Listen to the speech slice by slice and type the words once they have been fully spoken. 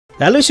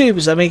Hello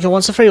Supers, I'm Maker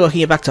once free,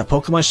 welcome you back to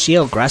Pokemon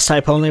Shield Grass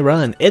type only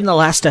run. In the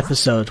last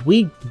episode,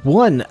 we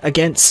won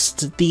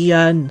against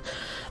the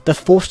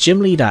 4th gym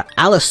leader,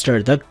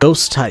 Alistair, the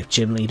ghost type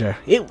gym leader.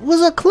 It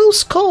was a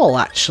close call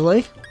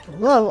actually.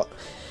 Well,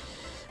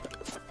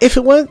 if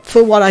it weren't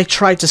for what I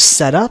tried to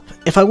set up,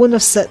 if I wouldn't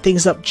have set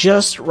things up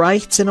just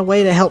right in a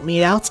way to help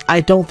me out,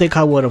 I don't think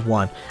I would have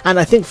won. And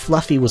I think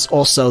Fluffy was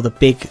also the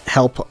big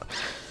help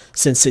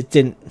since it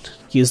didn't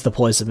use the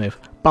poison move.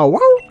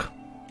 Bawook!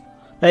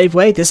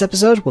 Anyway, this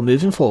episode, we're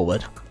moving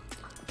forward.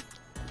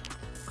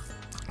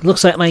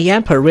 Looks like my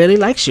Yamper really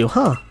likes you,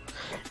 huh?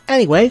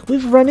 Anyway,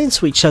 we've run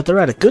into each other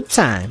at a good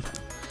time.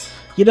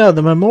 You know,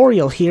 the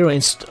memorial here in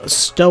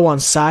Stow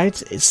on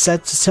Side is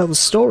said to tell the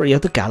story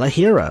of the Gala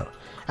hero,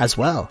 as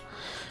well.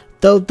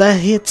 Though the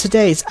here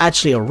today is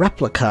actually a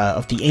replica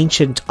of the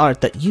ancient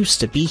art that used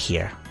to be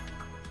here.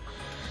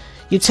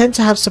 You tend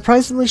to have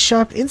surprisingly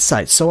sharp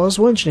insight, so I was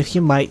wondering if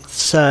you might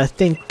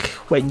think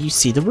when you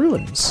see the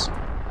ruins.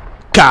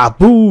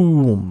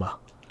 Kaboom!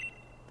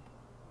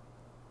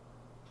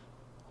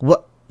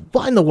 What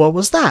in the world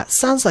was that?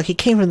 Sounds like it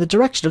came from the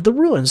direction of the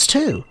ruins,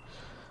 too.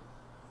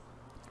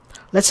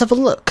 Let's have a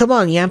look. Come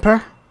on,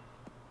 Yamper.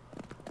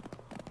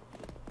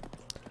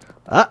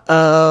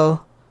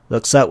 Uh-oh.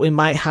 Looks like we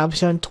might have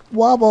some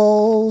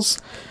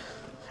troubles.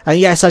 And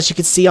yes, as you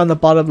can see on the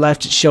bottom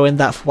left, it's showing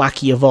that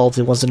Wacky evolved.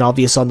 It wasn't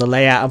obvious on the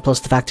layout, and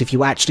plus the fact if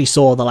you actually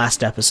saw the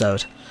last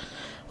episode.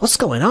 What's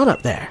going on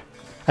up there?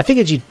 I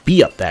figured you'd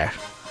be up there.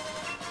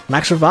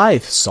 Max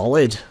Revive,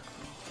 solid.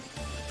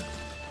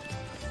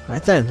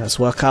 Right then, let's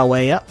work our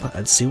way up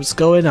and see what's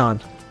going on.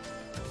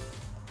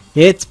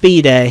 It's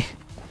B-Day.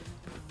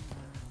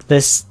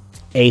 This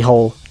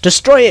a-hole.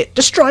 Destroy it!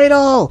 Destroy it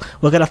all!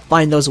 We're gonna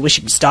find those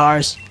wishing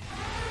stars.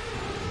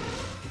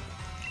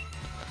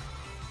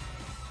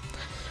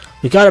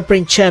 We gotta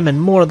bring Chairman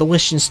more of the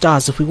wishing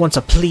stars if we want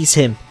to please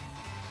him.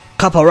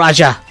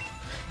 Kaparaja!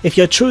 If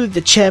you're truly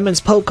the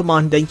Chairman's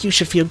Pokemon, then you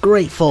should feel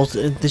grateful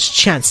for this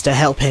chance to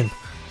help him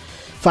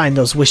find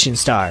those wishing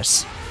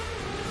stars.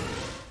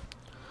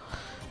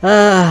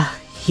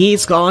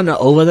 He's gone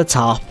over the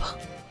top.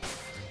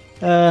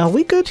 Are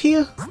we good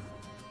here?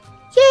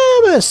 Yeah,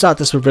 I'm gonna start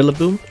this with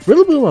Rillaboom.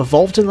 Rillaboom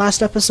evolved in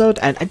last episode,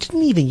 and I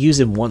didn't even use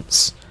him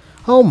once.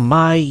 Oh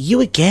my,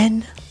 you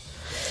again?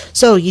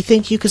 So, you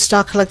think you could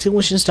start collecting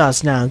wishing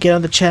stars now and get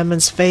on the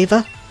Chairman's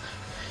favour?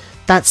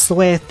 That's the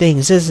way of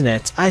things, isn't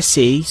it? I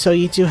see, so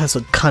you do have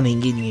some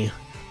cunning in you.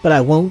 But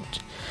I won't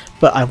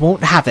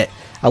have it.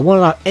 I won't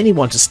allow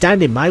anyone to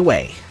stand in my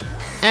way.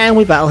 And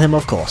we battle him,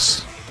 of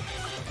course.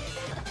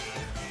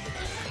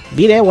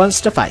 B-Day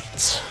wants to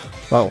fight.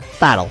 Well,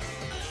 battle.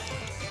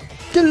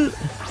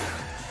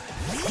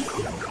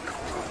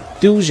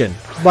 Dusion.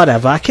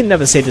 Whatever, I can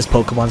never say this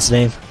Pokemon's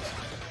name.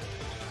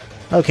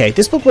 Okay,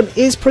 this Pokemon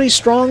is pretty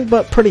strong,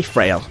 but pretty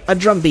frail. A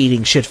drum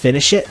beating should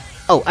finish it.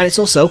 Oh, and it's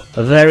also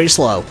very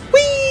slow.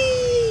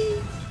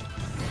 Whee!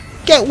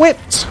 Get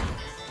whipped!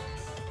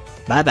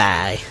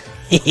 Bye-bye.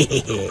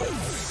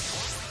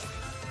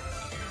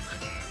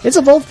 Its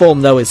evolved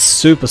form, though, is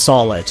super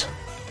solid.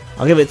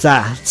 I'll give it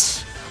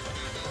that.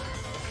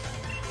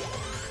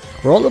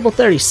 We're all level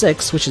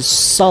 36, which is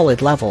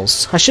solid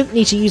levels. I shouldn't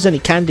need to use any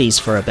candies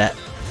for a bit.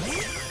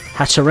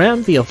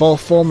 Hatterene, the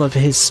evolved form of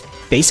his...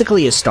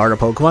 basically his starter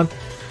Pokemon.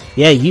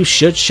 Yeah, you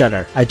should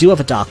shudder. I do have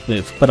a dark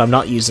move, but I'm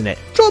not using it.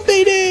 Drum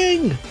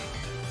beating!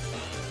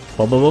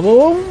 Boom, boom, boom,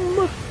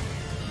 boom.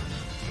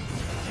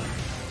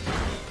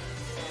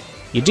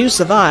 You do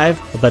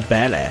survive, but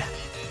barely.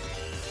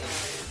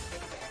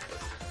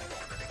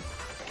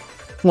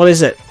 What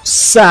is it?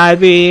 Side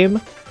beam?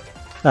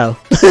 Oh.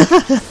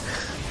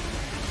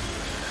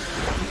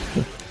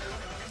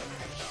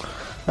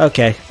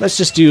 Okay, let's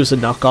just use a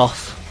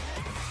knockoff.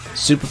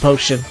 Super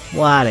potion,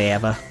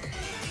 whatever.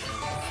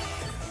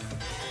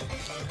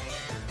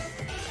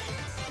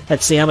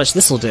 Let's see how much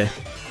this will do.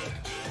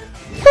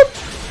 Boop.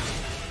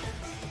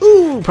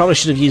 Ooh, probably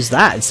should have used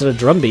that instead of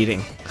drum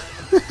beating.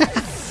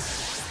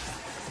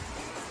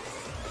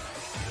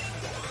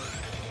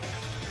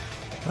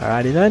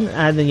 Alrighty then,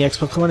 and the next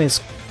Pokemon is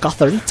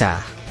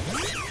Gothorita.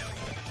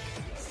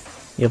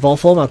 The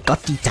evolved form of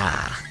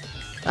Gothita.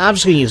 I'm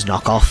just going to use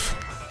knockoff.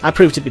 I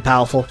proved to be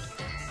powerful.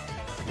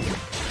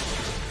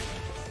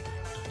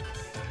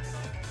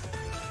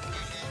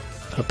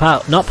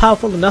 Not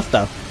powerful enough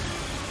though.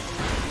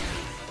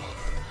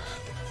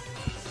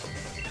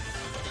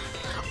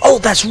 Oh,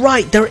 that's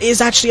right! There is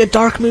actually a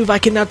dark move I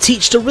can now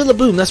teach to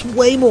Rillaboom that's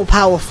way more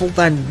powerful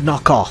than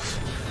knockoff.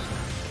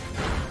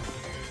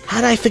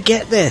 How'd I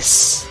forget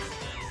this?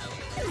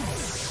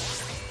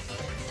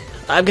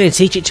 I'm gonna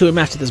teach it to him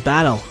after this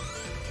battle.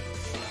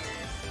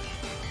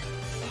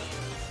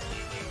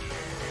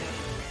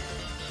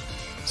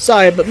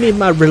 Sorry, but me and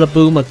my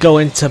Rillaboom are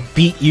going to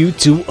beat you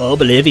to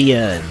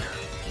oblivion.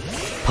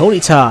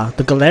 Ponyta,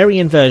 the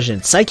Galarian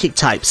version, Psychic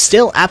type,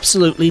 still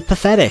absolutely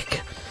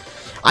pathetic.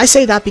 I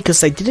say that because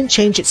they didn't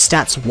change its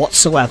stats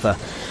whatsoever.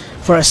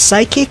 For a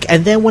Psychic,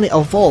 and then when it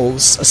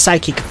evolves a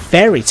Psychic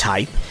Fairy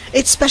type,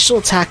 Its special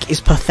attack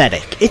is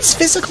pathetic. Its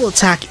physical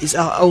attack is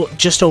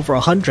just over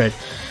 100,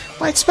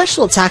 while its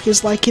special attack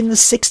is like in the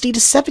 60 to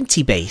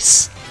 70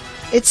 base.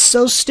 It's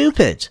so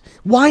stupid.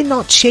 Why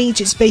not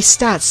change its base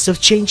stats to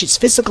change its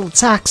physical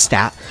attack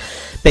stat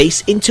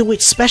base into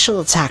its special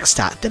attack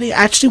stat? Then it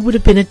actually would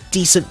have been a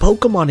decent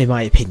Pokemon in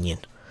my opinion.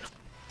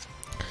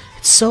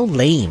 It's so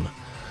lame.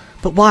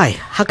 But why?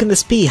 How can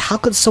this be? How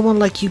could someone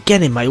like you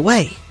get in my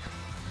way?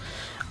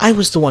 I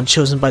was the one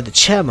chosen by the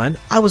chairman.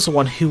 I was the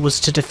one who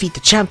was to defeat the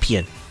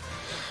champion.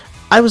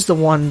 I'm the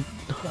one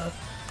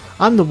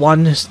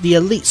the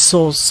elite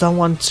saw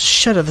someone to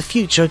shatter the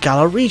future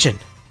Galar region.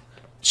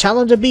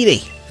 Challenger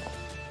BD.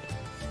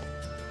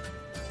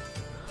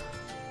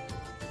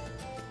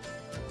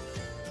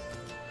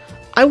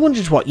 I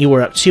wondered what you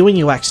were up to when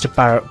you asked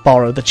to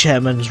borrow the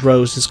chairman's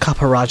rose as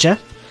Kaparaja.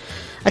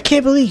 I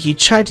can't believe you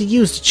tried to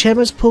use the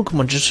chairman's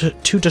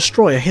Pokemon to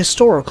destroy a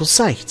historical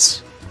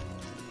site.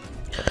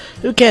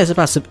 Who cares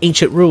about some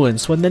ancient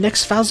ruins when the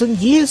next 1,000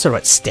 years are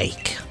at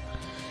stake?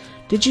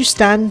 Did you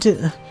stand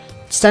in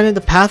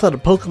the path of the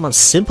Pokemon's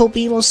Simple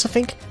Beam or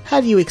something? How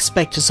do you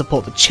expect to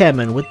support the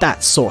chairman with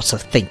that sort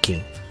of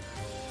thinking?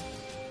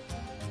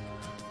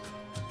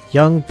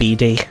 Young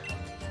BD.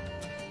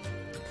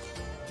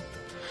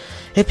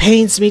 It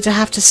pains me to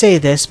have to say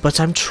this, but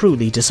I'm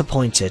truly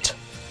disappointed.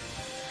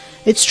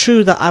 It's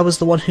true that I was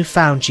the one who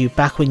found you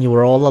back when you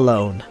were all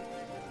alone.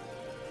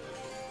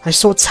 I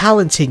saw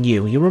talent in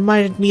you. You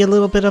reminded me a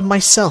little bit of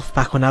myself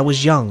back when I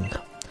was young.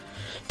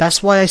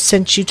 That's why I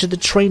sent you to the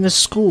trainer's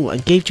school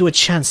and gave you a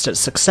chance at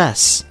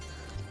success.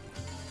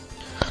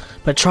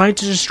 But trying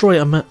to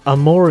destroy a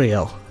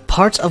memorial,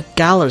 part of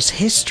Galar's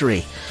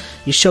history,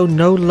 you show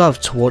no love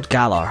toward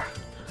Galar.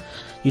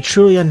 You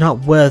truly are not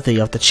worthy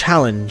of the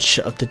challenge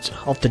of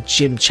the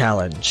gym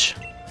challenge.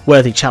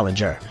 Worthy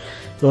challenger.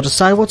 We'll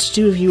decide what to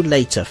do with you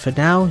later. For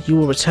now, you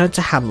will return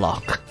to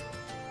Hamlock.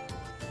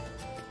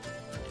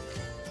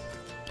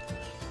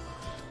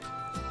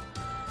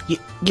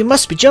 You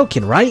must be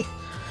joking, right?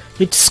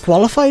 You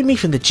disqualified me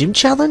from the gym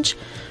challenge?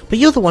 But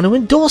you're the one who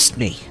endorsed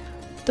me.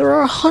 There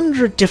are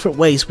 100 different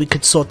ways we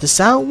could sort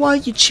this out. Why are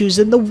you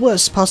choosing the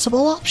worst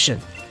possible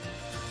option?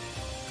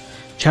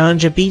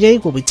 Challenger B-Day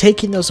will be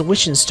taking those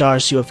wishing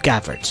stars you have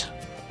gathered.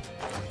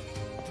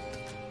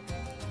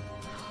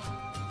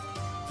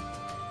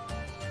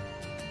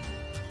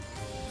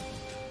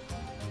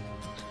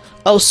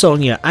 Oh,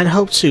 Sonia, and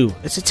Hope too.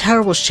 It's a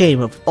terrible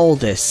shame of all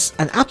this.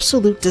 An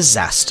absolute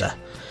disaster.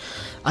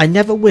 I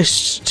never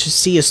wished to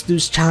see us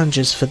lose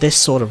challenges for this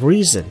sort of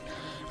reason,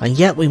 and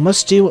yet we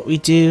must do what we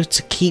do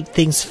to keep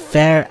things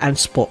fair and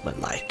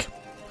sportsmanlike.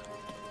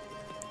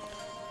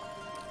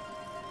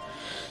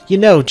 You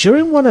know,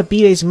 during one of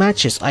B-Day's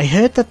matches, I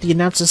heard that the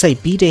announcer say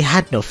B-Day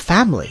had no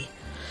family.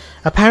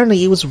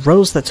 Apparently it was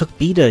Rose that took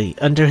B-Day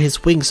under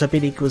his wing so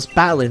B-Day was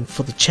battling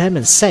for the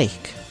chairman's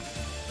sake.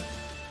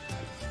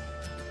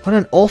 What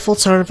an awful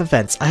turn of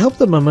events. I hope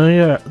the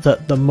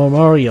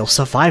memorial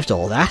survived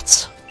all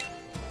that.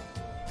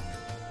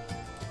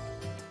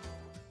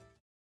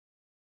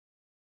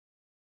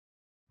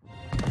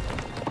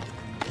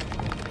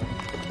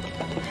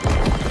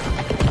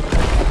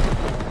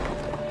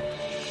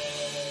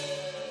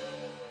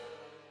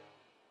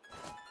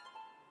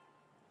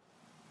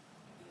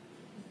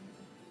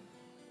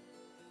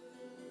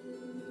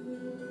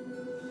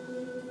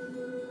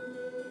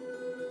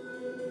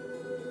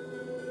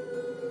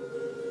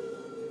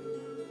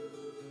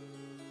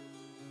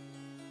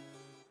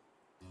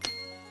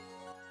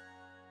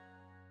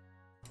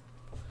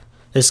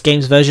 This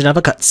game's version of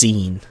a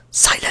cutscene.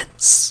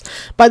 Silence!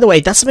 By the way,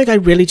 that's something I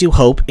really do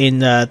hope in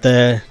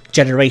the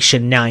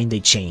Generation 9 they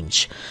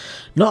change.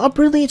 Not a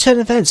brilliant turn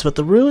of events, but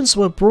the ruins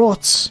were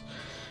brought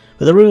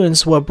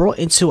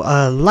into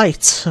a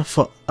light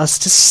for us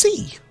to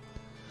see.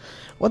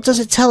 What does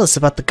it tell us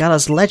about the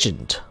Galar's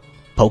legend?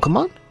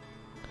 Pokemon?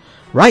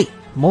 Right,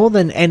 more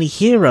than any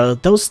hero,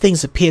 those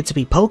things appear to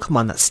be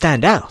Pokemon that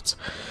stand out.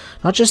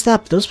 Not just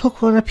that, but those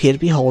Pokemon appear to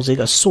be holding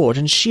a sword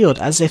and shield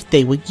as if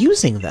they were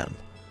using them.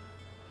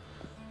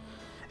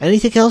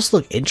 Anything else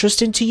look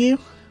interesting to you?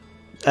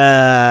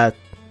 The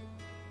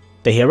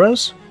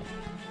heroes?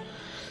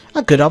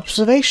 A good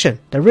observation.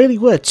 There really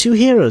were 2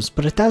 heroes,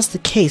 but if that's the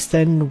case,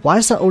 then why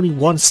is there only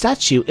 1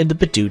 statue in the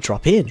Bidoof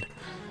drop-in?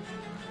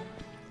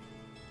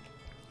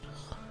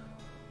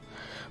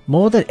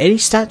 More than any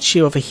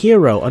statue of a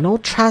hero, an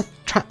old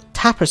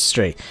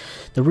tapestry,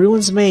 the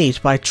ruins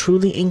made by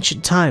truly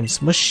ancient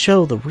times must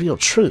show the real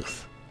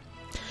truth.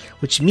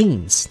 Which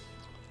means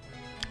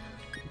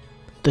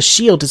the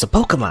shield is a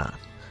Pokemon.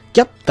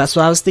 Yep, that's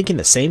what I was thinking,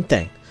 the same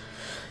thing.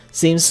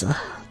 Seems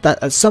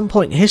that at some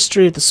point in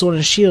history the Sword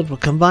and Shield were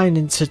combined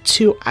into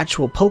 2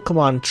 actual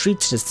Pokemon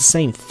treated as the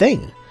same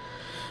thing.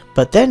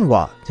 But then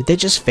what? Did they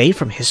just fade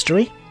from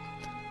history?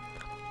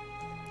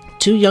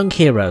 2 young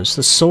heroes,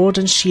 the Sword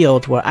and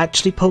Shield were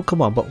actually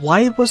Pokemon, but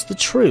why was the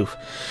truth?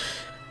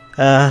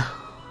 But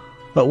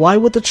why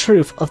would the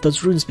truth of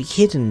those runes be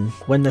hidden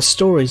when the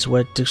stories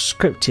were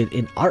described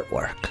in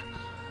artwork?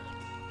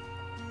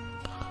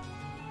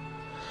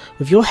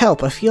 With your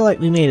help, I feel like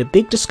we made a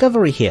big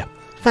discovery here.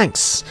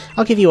 Thanks.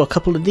 I'll give you a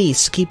couple of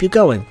these to keep you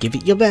going. Give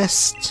it your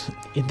best.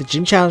 In the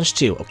gym challenge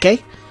too, okay?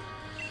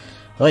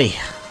 Oi,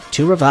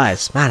 2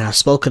 revives. Man, I've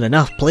spoken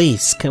enough.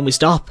 Please, can we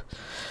stop?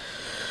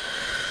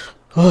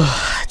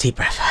 Oh, deep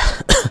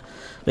breath.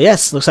 But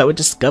yes, looks like we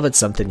discovered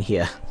something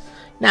here.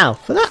 Now,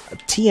 for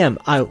that TR,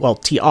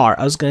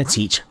 I was going to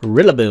teach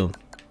Rillaboom.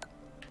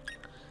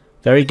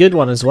 Very good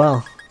one as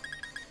well.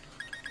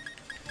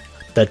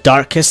 The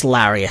Darkest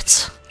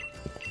Lariat.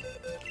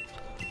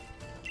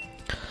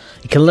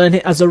 You can learn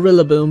it as a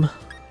Rillaboom.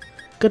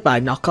 Goodbye,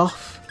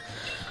 knockoff.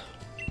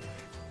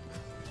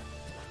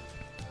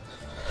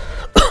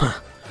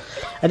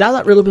 And now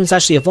that Rillaboom's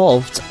actually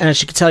evolved, and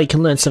as you can tell you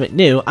can learn something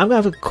new, I'm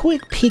going to have a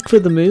quick peek through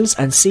the moves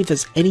and see if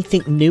there's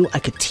anything new I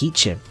could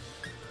teach him.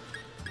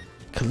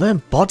 Can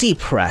learn Body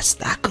Press,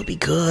 that could be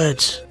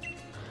good.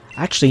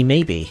 Actually,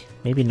 maybe.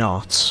 Maybe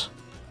not.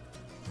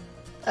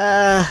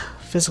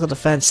 Physical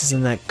defense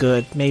isn't that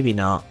good, maybe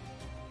not.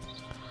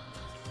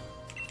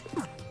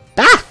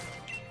 Ah!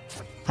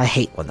 I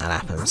hate when that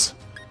happens.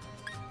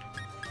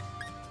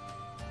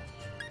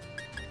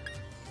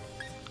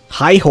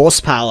 High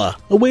horsepower.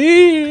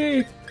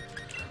 Away!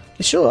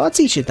 Sure, I'll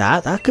teach you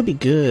that. That could be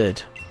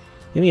good.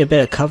 Give me a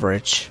bit of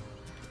coverage.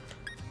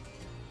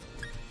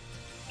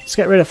 Let's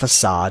get rid of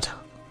Facade.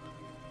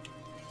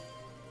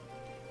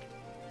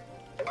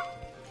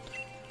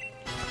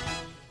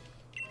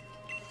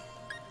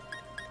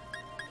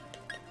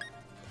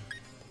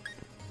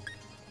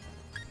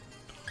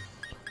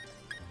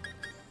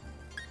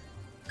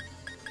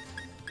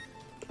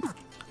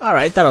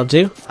 Alright, that'll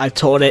do. I've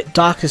taught it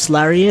Darkest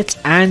Lariat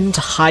and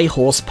High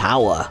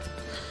Horsepower.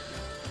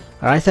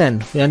 Alright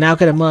then, we are now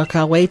going to work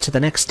our way to the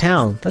next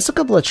town. There's a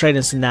couple of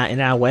trainers in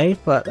our way,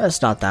 but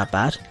that's not that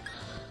bad.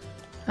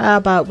 How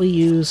about we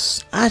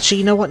use... Actually,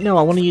 you know what? No,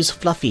 I want to use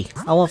Fluffy.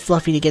 I want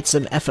Fluffy to get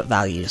some effort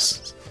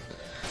values.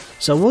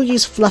 So we'll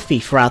use Fluffy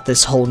throughout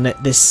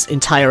this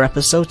entire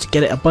episode to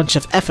get a bunch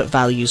of effort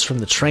values from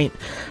the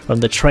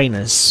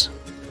trainers.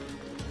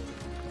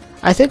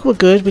 I think we're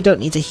good, we don't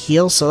need to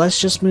heal, so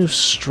let's just move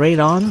straight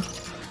on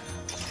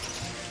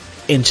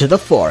into the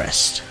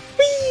forest.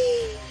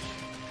 Whee!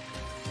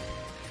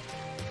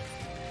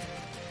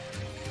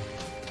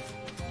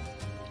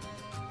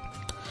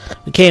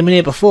 We came in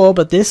here before,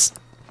 but this...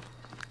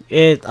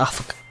 oh,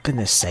 for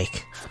goodness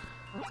sake.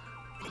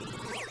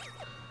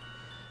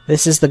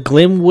 This is the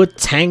Glimwood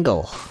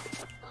Tangle.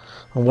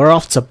 And we're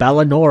off to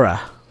Bellinora.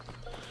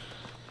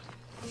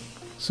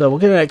 So we're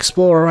going to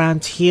explore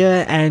around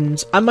here,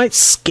 and I might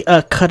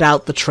cut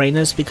out the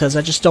trainers because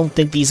I just don't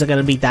think these are going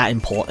to be that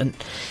important.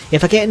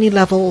 If I get any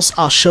levels,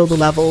 I'll show the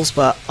levels,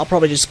 but I'll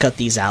probably just cut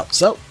these out.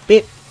 So,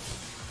 bit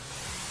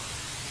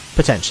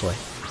potentially.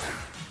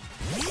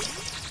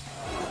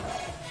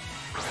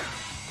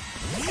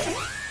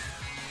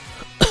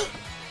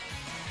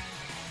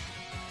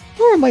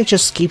 Or I might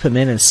just keep him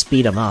in and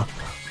speed him up.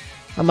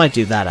 I might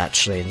do that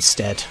actually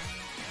instead.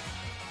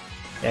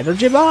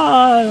 Energy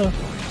Ball!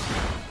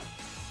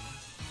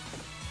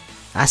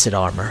 Acid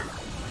armor.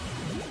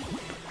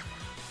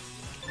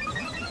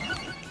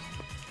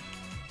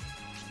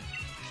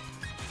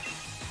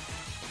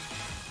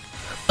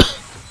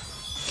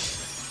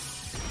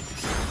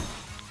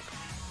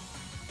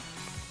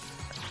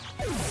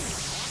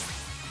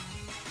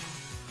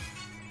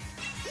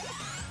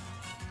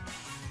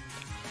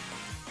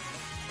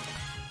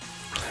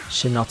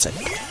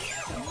 Shinotek.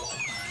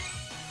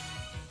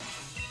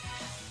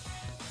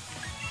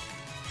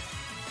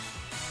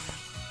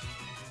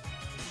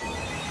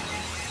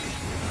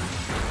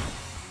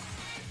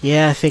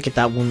 Yeah, I figured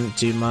that wouldn't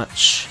do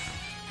much.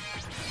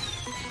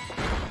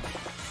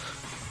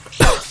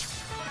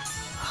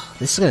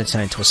 This is going to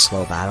turn into a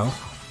slow battle.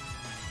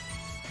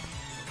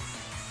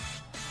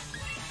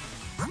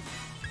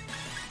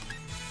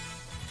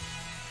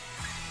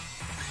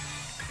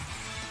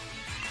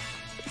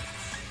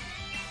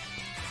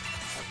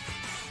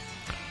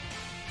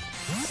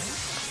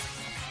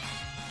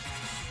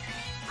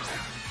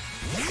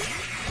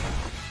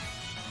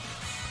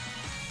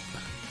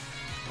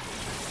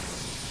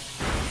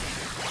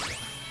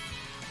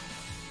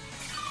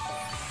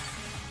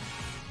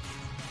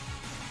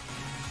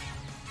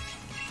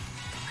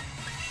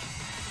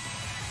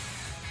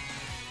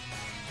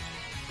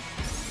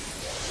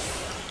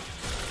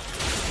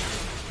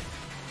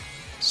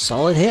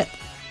 Solid hit.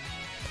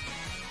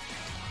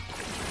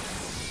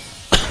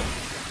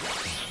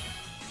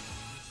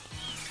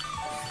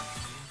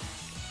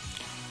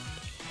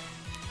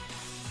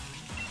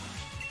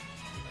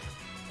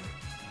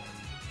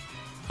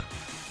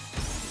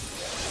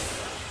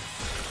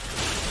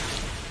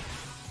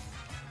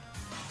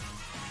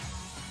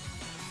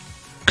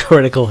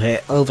 Critical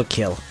hit,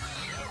 overkill.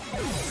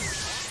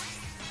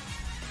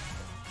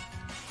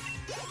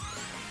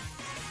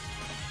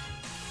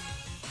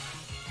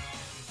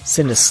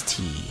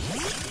 Sinisty.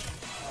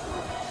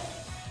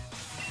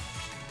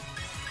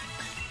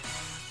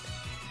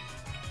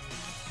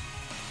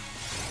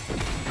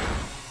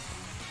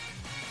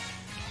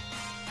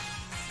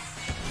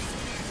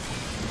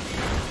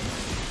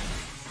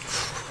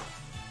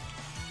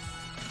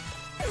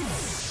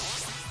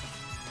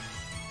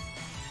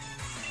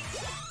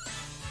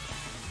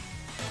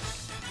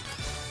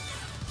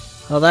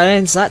 Well, that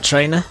ends that,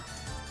 trainer.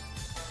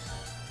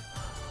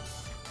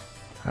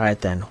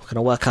 Alright then, we're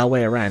gonna work our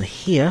way around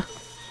here.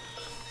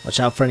 Watch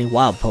out for any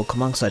wild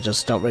Pokemon, so I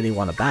just don't really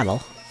want to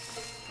battle.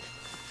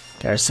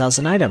 Get ourselves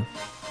an item.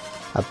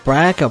 A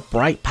bag of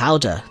bright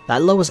powder.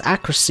 That lowers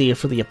accuracy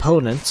for the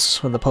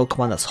opponents when the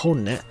Pokemon that's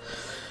holding it.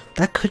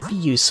 That could be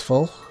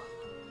useful.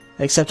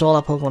 Except all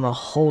our Pokemon are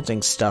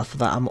holding stuff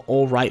that I'm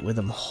alright with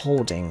them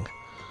holding.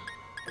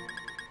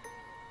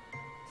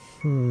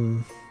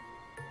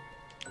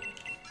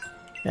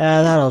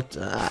 Yeah,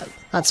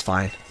 that's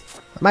fine.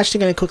 I'm actually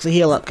going to quickly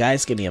heal up,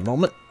 guys. Give me a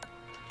moment.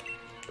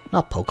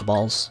 Not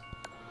Pokeballs.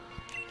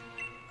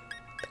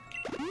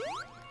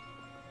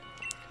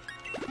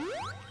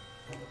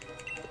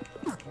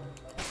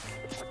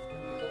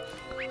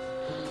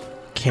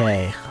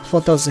 Okay, I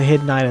thought there was a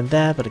hidden item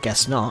there, but I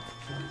guess not.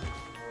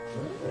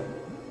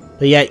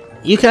 But yeah,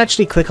 you can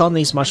actually click on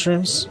these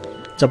mushrooms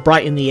to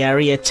brighten the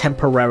area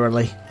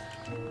temporarily.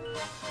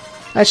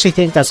 I actually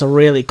think that's a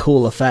really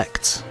cool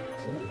effect.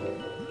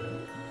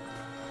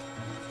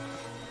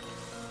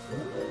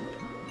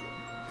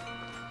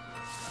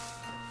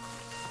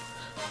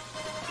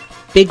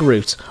 Big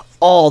Root.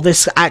 Oh,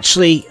 this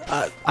actually,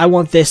 I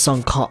want this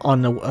on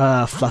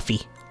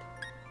Fluffy.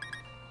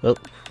 Oh,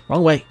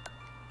 wrong way.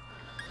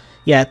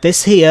 Yeah,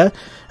 this here,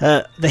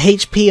 the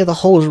HP of the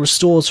holder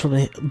restores from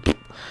an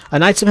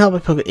item held by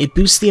Pokemon. It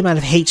boosts the amount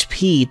of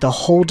HP the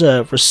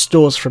holder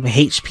restores from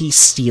HP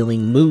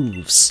stealing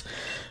moves.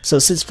 So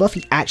since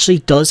Fluffy actually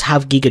does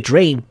have Giga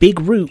Drain,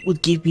 Big Root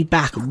would give me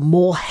back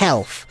more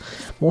health,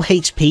 more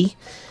HP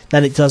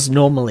than it does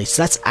normally.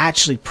 So that's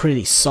actually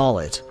pretty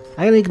solid.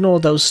 I'm going to ignore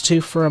those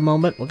two for a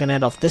moment. We're going to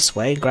head off this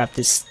way and grab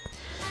this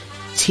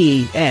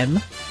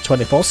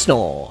TM24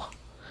 Snore.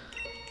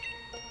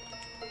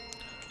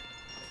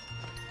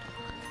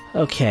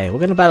 Okay, we're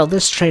going to battle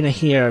this trainer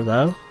here,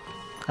 though,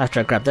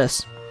 after I grab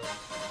this.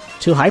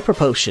 2 Hyper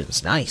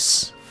Potions,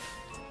 nice.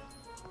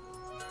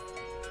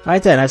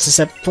 Alright then, as I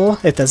said before,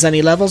 if there's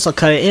any levels, I'll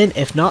cut it in.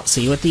 If not,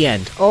 see you at the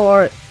end.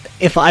 Or,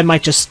 if I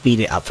might just speed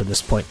it up from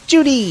this point.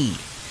 Judy!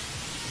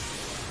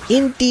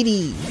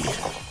 Indeedy!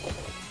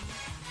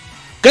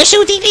 Go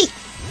shoot, Indeedy!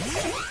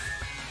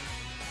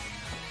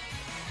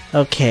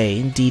 Okay,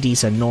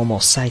 Indeedy's a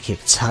normal psychic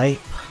type.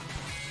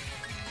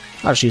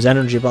 I'll just use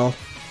Energy Ball.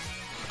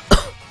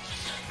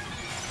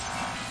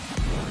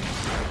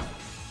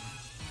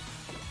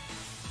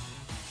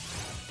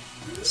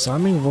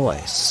 Disarming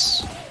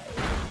Voice.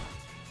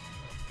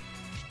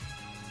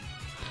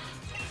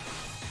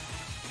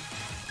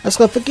 Let's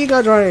go for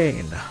Giga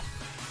Drain!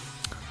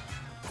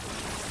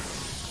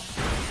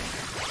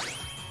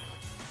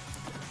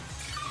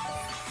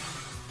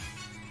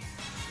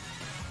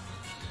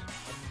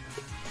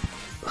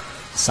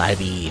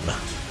 Psybeam.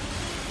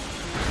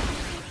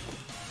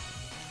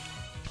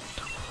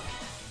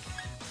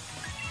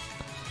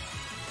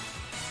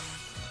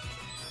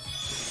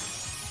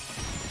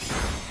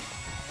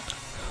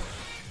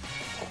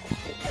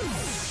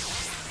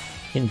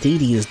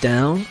 Indeed, he is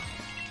down.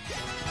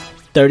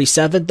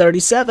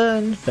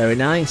 37. Very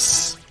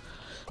nice.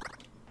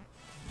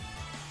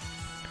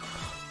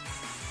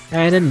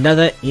 And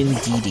another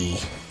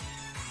Indeedee.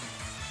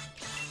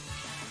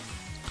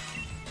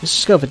 Let's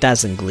just go for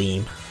Dazzling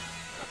Gleam.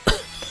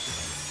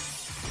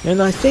 And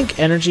I think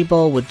Energy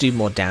Ball would do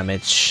more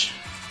damage.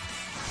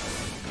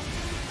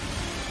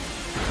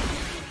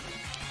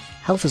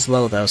 Health is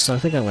low though, so I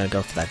think I'm going to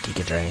go for that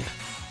Giga Drain.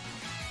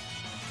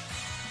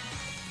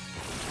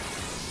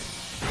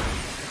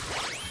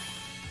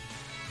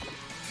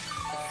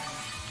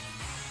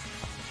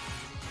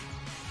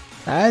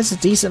 That is a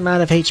decent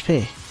amount of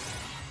HP.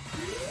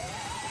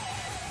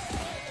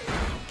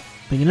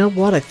 But you know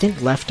what? I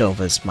think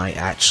Leftovers might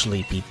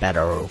actually be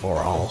better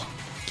overall.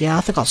 Yeah,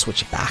 I think I'll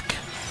switch it back.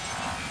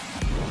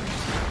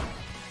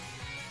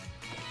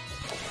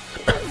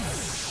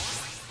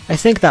 I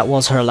think that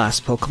was her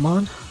last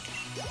Pokemon.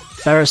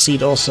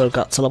 Ferroseed also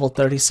got to level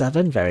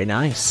 37, very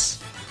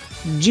nice.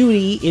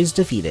 Judy is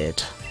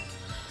defeated.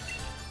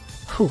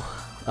 Whew,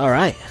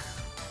 alright.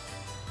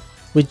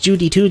 With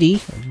Judy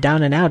Tooty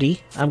down and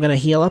outie, I'm gonna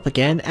heal up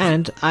again,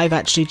 and I've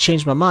actually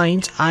changed my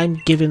mind. I'm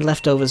giving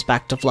Leftovers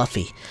back to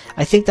Fluffy.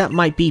 I think that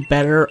might be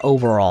better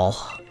overall.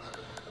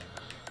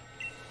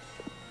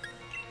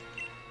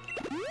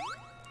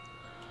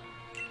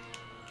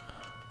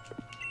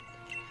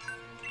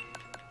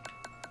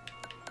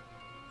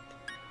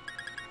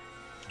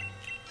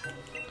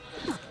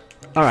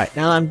 Alright,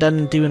 now I'm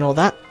done doing all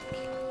that.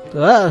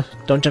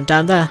 Don't jump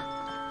down there.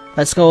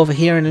 Let's go over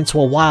here and into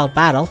a wild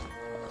battle.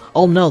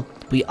 Oh no,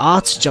 we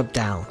are to jump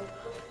down.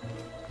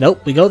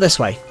 Nope, we go this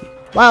way.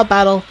 Wild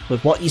battle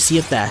with what you see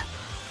up there.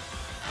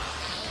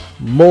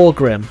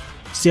 Morgrim.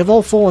 See, I've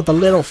all four with the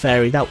little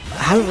fairy that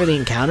I haven't really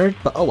encountered,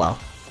 but oh well.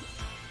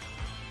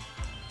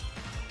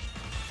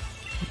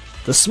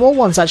 The small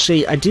one's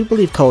actually, I do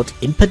believe, called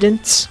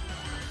Impident.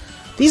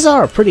 These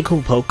are a pretty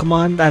cool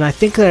Pokemon, and I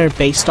think they're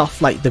based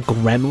off like the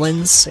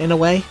Gremlins in a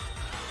way.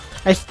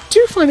 I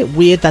do find it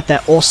weird that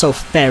they're also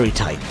fairy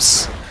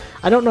types.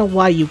 I don't know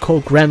why you call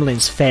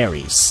Gremlins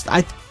fairies.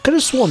 I could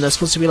have sworn they're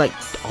supposed to be like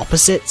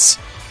opposites.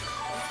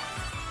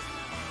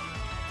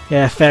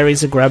 Yeah,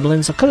 fairies and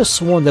gremlins. I could have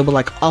sworn they were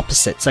like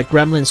opposites. Like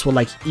gremlins were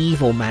like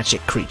evil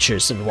magic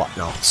creatures and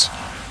whatnot.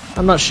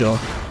 I'm not sure.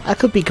 I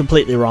could be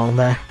completely wrong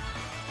there.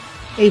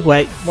 Either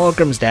way,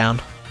 Morgrim's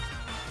down.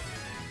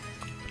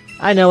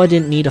 I know I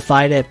didn't need to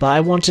fight it, but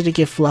I wanted to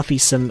give Fluffy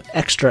some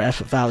extra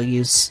effort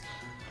values.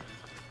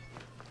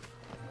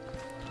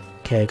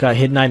 Okay, got a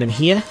hidden item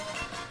here.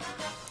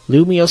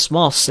 Lumiose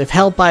Moss. If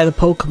held by the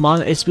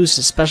Pokemon, it boosts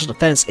its special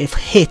defense if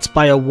hit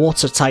by a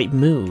water-type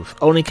move.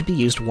 Only can be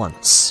used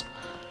once.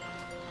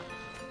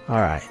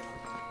 Alright.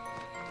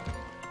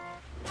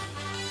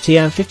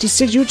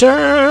 TM56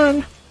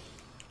 U-turn!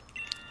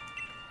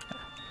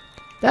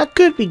 That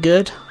could be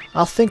good.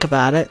 I'll think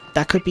about it.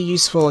 That could be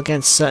useful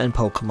against certain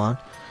Pokemon.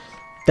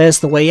 There's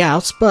the way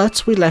out,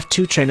 but we left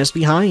 2 trainers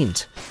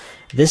behind.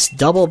 This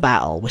double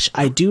battle, which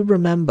I do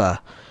remember.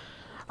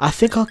 I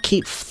think I'll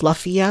keep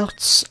Fluffy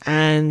out,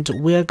 and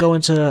we're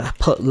going to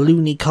put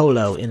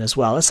Ludicolo in as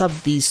well. Let's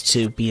have these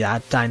two be our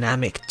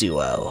dynamic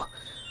duo.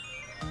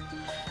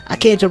 I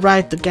came to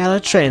ride the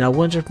Gala train. I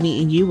wonder if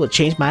meeting you will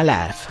change my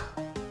life.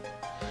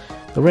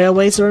 The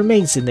railways are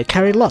amazing. They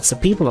carry lots of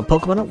people and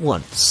Pokemon at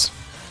once.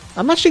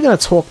 I'm actually going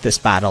to talk this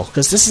battle,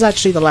 because this is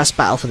actually the last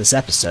battle for this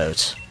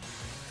episode.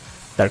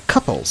 They're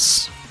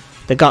couples.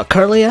 They got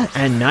Curlia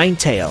and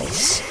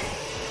Ninetales.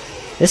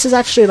 This is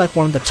actually like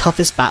one of the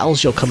toughest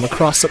battles you'll come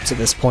across up to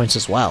this point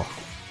as well.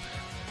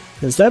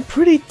 Because they're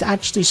pretty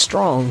actually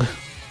strong.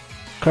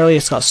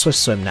 Curlia's got Swift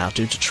Swim now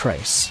due to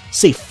Trace.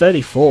 See,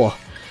 34.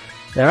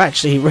 They're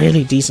actually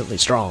really decently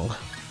strong.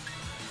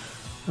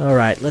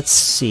 Alright, let's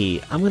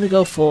see. I'm going to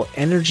go for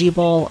Energy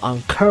Ball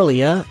on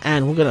Curlia,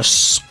 and we're going to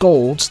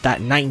scold that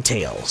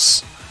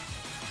Ninetales.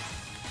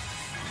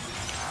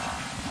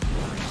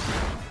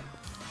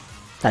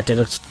 That did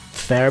a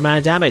fair amount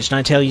of damage.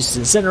 Ninetales uses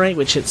Incinerate,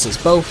 which hits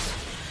us both.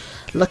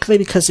 Luckily,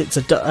 because it's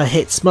a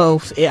hits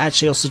both, it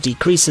actually also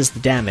decreases the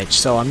damage,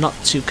 so I'm not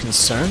too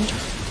concerned.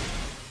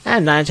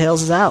 And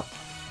Ninetales is out.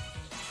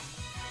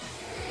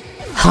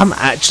 I'm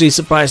actually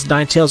surprised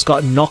Ninetales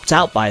got knocked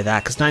out by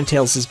that, because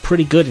Ninetales is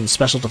pretty good in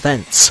special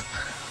defense.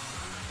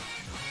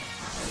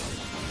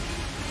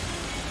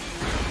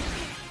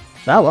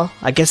 Oh well,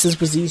 I guess this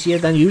was easier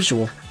than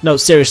usual. No,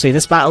 seriously,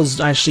 this battle's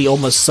actually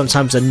almost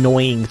sometimes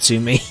annoying to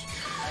me.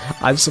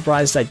 I'm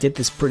surprised I did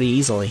this pretty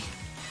easily.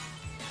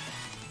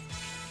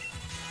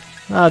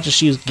 I'll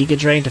just use Giga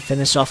Drain to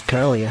finish off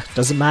Curlia.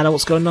 Doesn't matter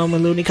what's going on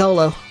with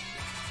Ludicolo.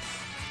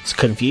 It's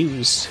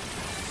confused.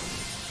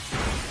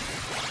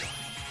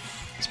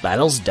 This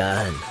battle's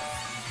done.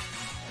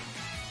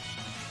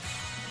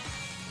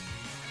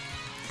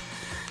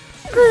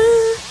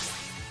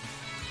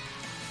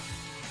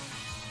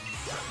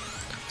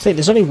 See,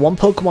 there's only one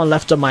Pokemon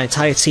left on my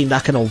entire team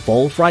that can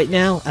evolve right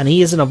now, and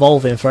he isn't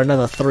evolving for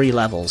another 3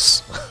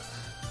 levels.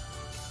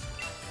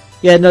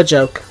 Yeah, no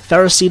joke.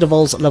 Ferroseed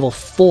evolves at level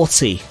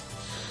 40.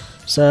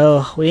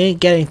 So, we ain't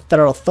getting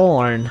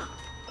Thorn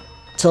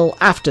till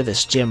after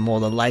this gym, more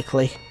than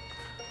likely.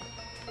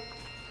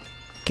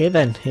 Okay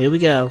then, here we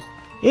go.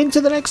 Into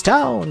the next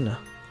town!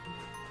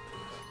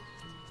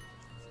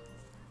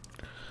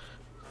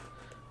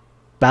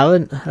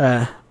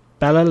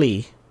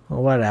 Bellali,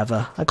 or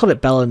whatever. I called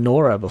it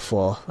Bellanora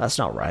before. That's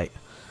not right.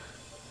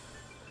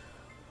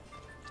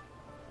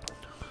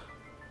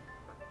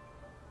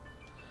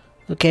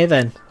 Okay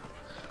then.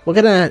 We're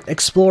gonna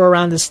explore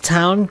around this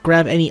town,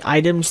 grab any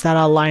items that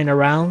are lying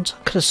around.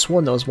 Could have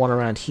sworn there was one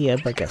around here,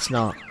 but guess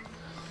not.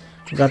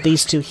 We got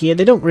these 2 here.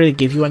 They don't really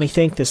give you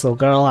anything. This little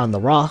girl on the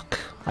rock.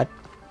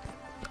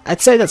 I'd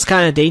say that's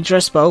kind of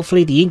dangerous, but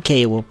hopefully the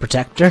Inkay will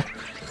protect her.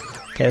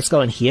 Okay, let's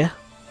go in here.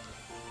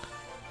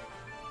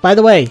 By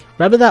the way,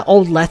 remember that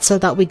old letter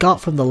that we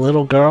got from the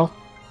little girl?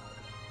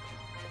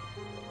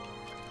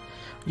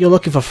 You're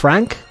looking for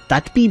Frank?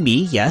 That'd be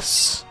me,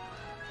 yes.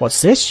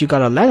 What's this? You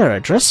got a letter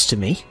addressed to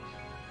me.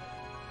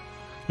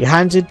 You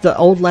handed the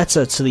old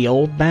letter to the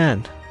old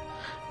man.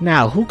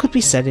 Now, who could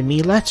be sending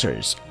me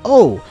letters?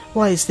 Oh,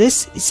 why is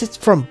this? Is it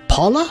from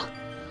Paula?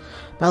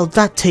 Now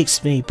that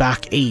takes me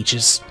back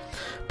ages.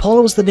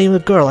 Paula was the name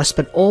of the girl I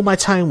spent all my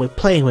time with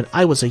playing when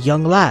I was a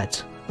young lad.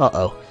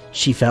 Uh-oh,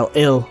 she fell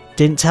ill.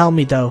 Didn't tell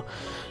me though.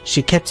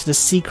 She kept it a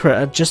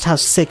secret of just how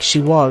sick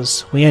she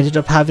was. We ended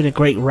up having a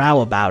great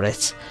row about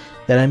it.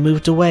 Then I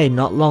moved away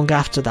not long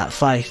after that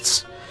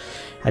fight.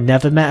 I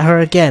never met her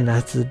again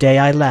after the day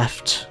I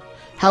left.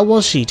 How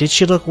was she? Did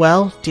she look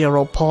well, dear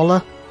old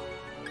Paula?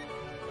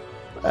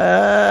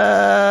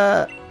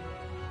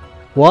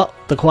 What?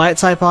 The quiet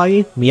type are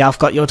you? Meowth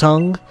got your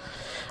tongue?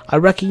 I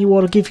reckon you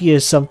ought to give you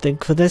something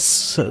for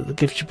this, the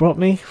gift you brought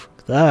me.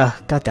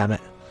 God damn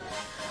it.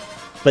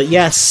 But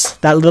yes,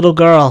 that little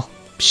girl,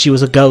 she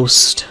was a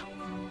ghost.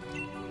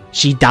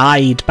 She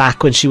died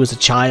back when she was a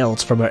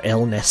child from her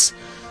illness.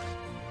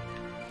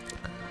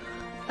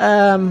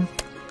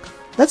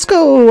 Let's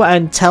go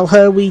and tell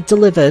her we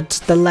delivered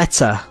the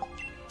letter.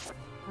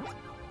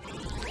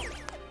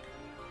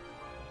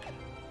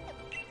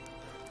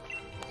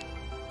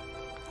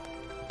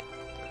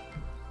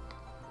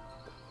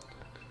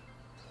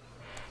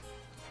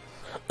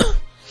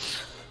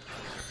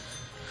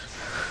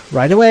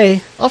 Right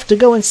away, off to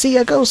go and see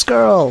a ghost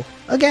girl!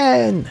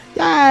 Again!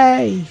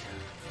 Yay!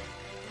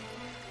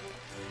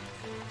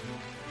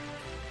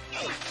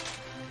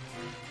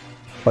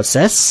 What's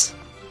this?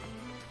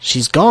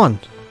 She's gone.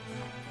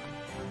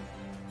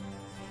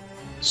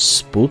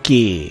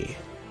 Spooky.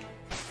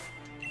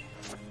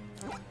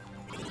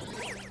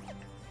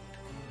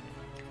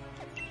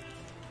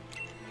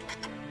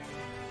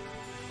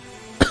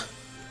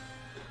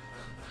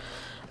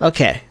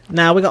 Okay,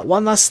 now we got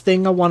one last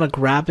thing I want to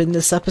grab in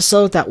this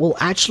episode that will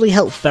actually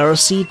help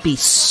Ferroseed be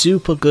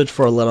super good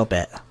for a little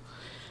bit.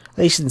 At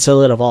least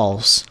until it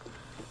evolves.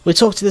 We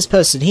talk to this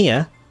person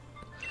here.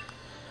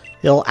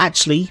 It'll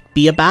actually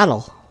be a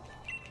battle.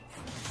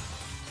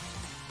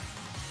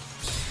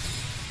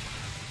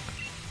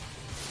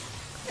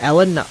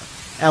 Eleanor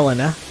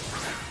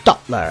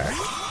Doppler.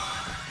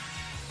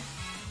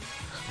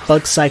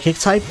 Bug Psychic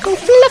type, go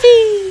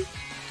Fluffy!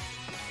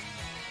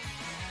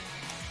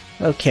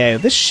 Okay,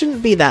 this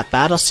shouldn't be that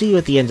bad. I'll see you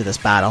at the end of this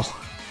battle.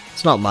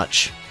 It's not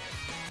much.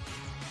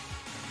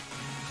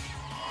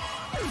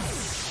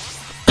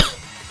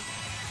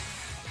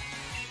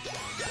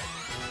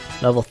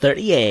 Level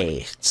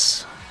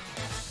 38.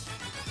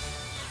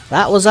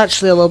 That was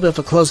actually a little bit of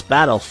a close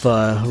battle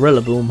for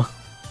Rillaboom.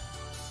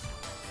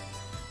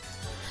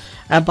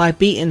 And by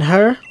beating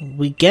her,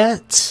 we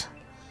get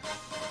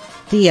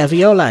the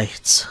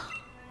Eviolite.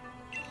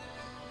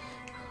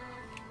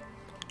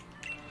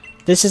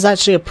 This is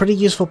actually a pretty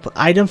useful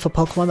item for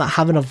Pokemon that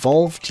haven't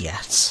evolved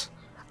yet.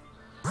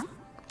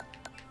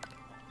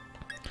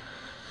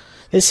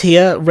 This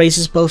here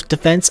raises both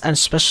defense and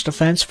special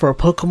defense for a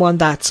Pokemon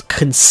that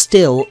can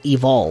still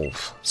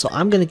evolve. So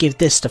I'm going to give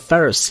this to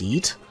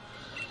Ferroseed.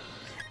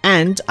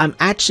 And I'm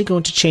actually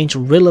going to change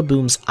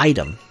Rillaboom's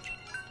item.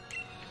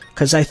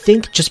 Because I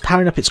think just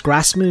powering up its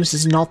grass moves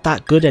is not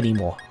that good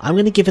anymore. I'm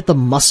going to give it the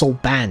Muscle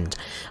Band.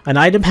 An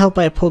item held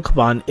by a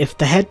Pokemon if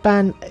the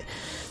headband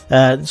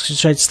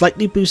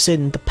slightly boosts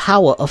in the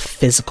power of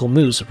physical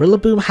moves.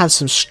 Rillaboom has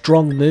some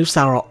strong moves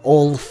that are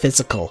all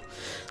physical.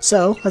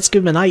 So let's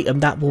give him an item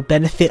that will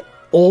benefit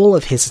all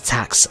of his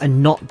attacks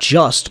and not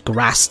just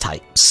grass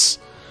types.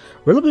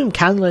 Rillaboom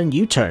can learn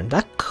U-turn.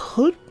 That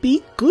could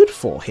be good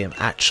for him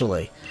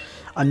actually.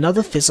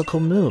 Another physical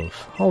move.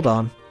 Hold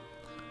on.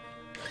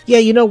 Yeah,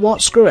 you know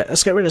what? Screw it.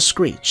 Let's get rid of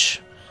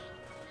Screech.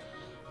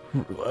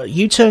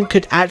 U-turn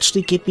could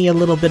actually give me a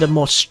little bit of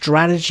more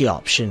strategy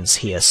options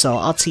here, so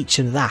I'll teach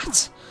him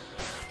that.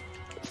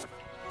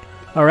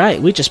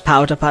 Alright, we just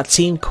powered up our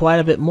team quite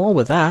a bit more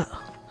with that.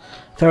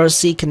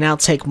 Ferroseed can now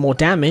take more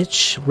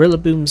damage.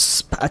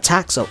 Rillaboom's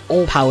attacks are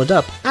all powered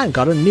up and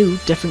got a new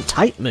different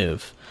type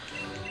move.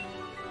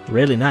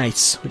 Really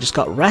nice. We just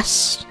got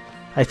Rest.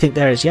 I think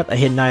there is, yep, a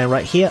hidden item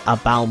right here. A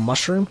Bowl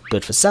Mushroom.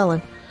 Good for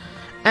selling.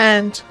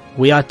 And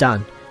we are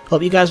done.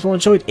 Hope you guys will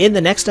enjoy it in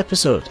the next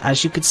episode.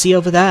 As you can see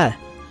over there,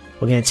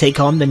 we're going to take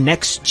on the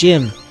next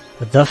gym,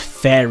 the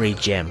Fairy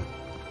Gym.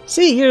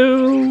 See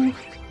you!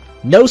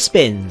 No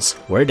spins.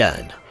 We're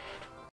done.